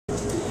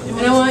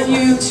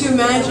to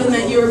imagine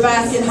that you were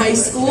back in high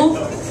school?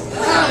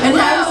 And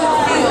how does it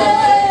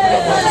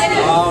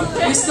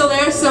feel? You're still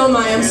there? So am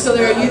I. I'm still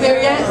there. Are you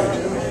there yet?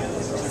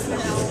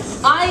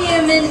 I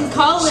am in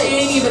college. She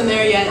ain't even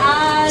there yet.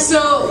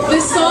 So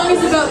this song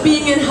is about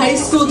being in high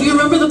school. Do you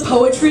remember the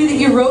poetry that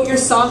you wrote your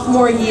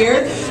sophomore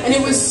year? And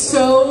it was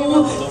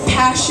so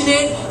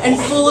passionate and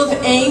full of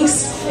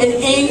angst and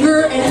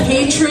anger and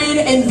hatred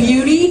and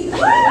beauty.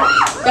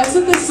 That's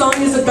what this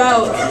song is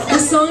about.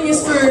 This song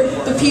is for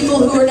the people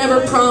who were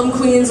never prom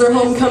queens or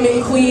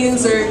homecoming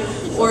queens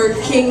or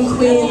king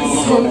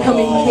queens,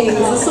 homecoming kings.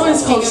 This song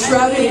is called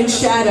Shrouded in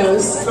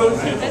Shadows.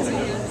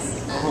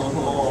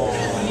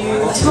 You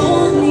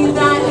told me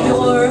that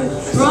your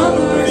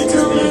brother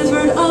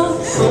delivered a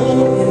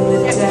foal in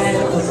the dead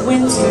of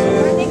winter.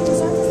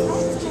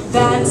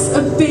 That's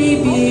a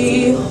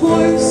baby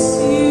horse,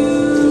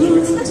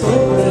 you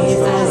told me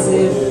as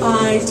if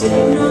I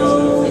didn't know.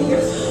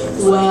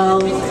 Well,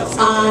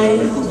 I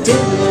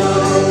didn't know.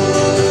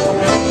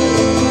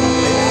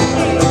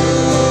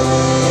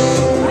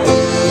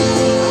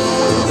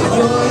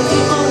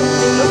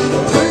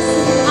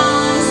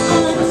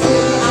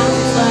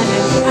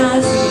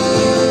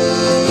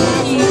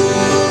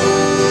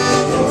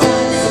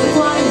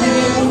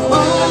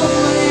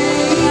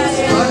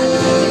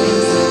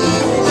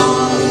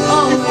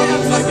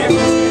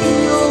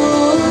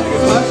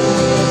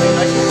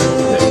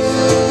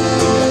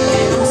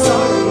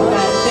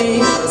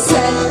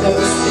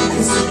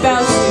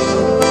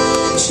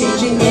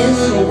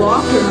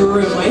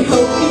 Room. I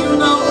hope you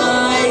know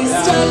I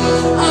stuck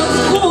up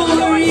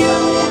for you.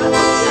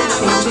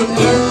 Changing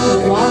in the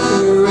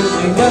locker room.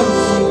 I know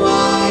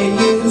why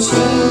you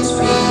changed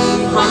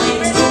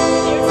behind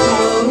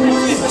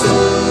closed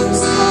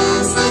doors.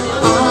 'Cause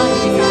I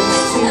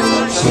used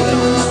to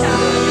change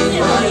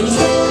behind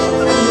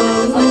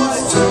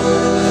closed doors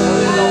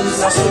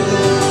too.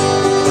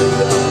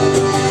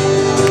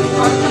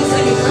 Our kids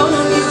like a grown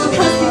on you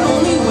 'cause the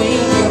only way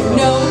you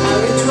know how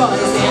to draw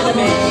is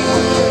anime.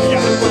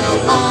 Well,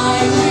 I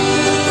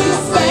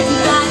respect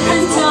that,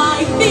 and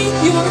I think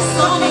your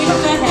Sonic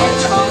the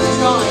Hedgehog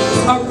drawings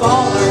are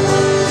baller.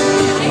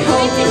 I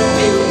hope you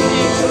include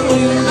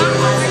me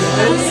as an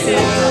OC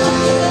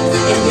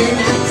in your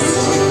next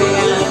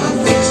fan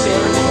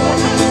fiction.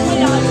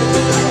 And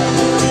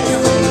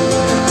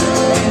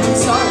I'm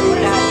sorry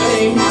that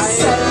they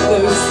said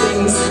those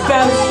things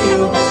about you.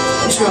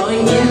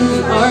 Drawing in the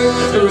art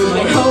room,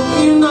 I hope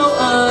you know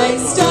I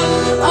stuck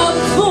up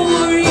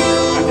for you.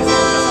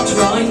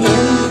 Drawing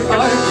in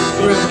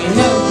I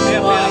know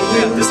why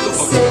you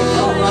sit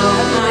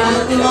alone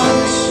at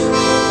lunch.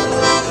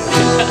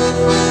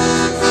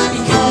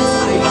 Because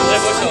I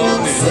used to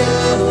sit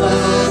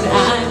alone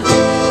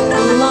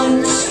at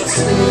lunch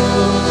too.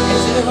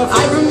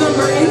 I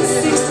remember in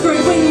 6th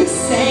grade when you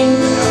sang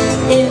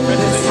in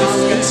the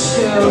talent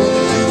show.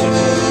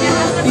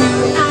 You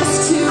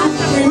asked to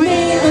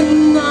remain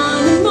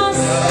anonymous.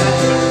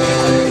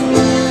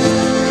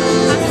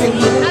 I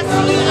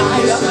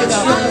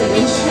should shrouded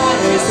in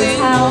shadows is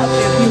how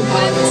you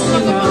want to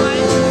know.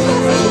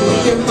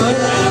 With your hood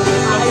up,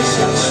 I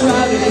shall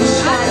shrouded in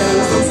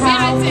shadows is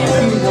how you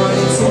want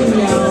to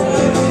know.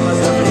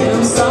 And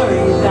I'm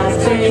sorry that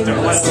they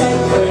said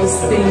those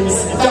things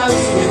about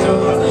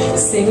you.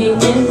 Singing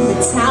in the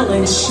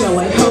talent show,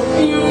 I hope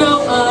you know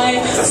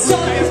I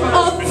stuck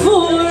up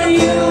for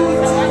you.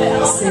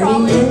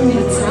 Singing in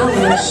the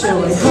talent show,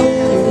 I hope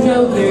you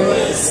know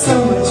you're so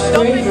much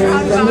braver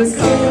than those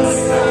kids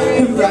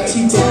who brought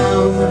you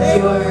down.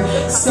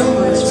 You're so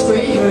much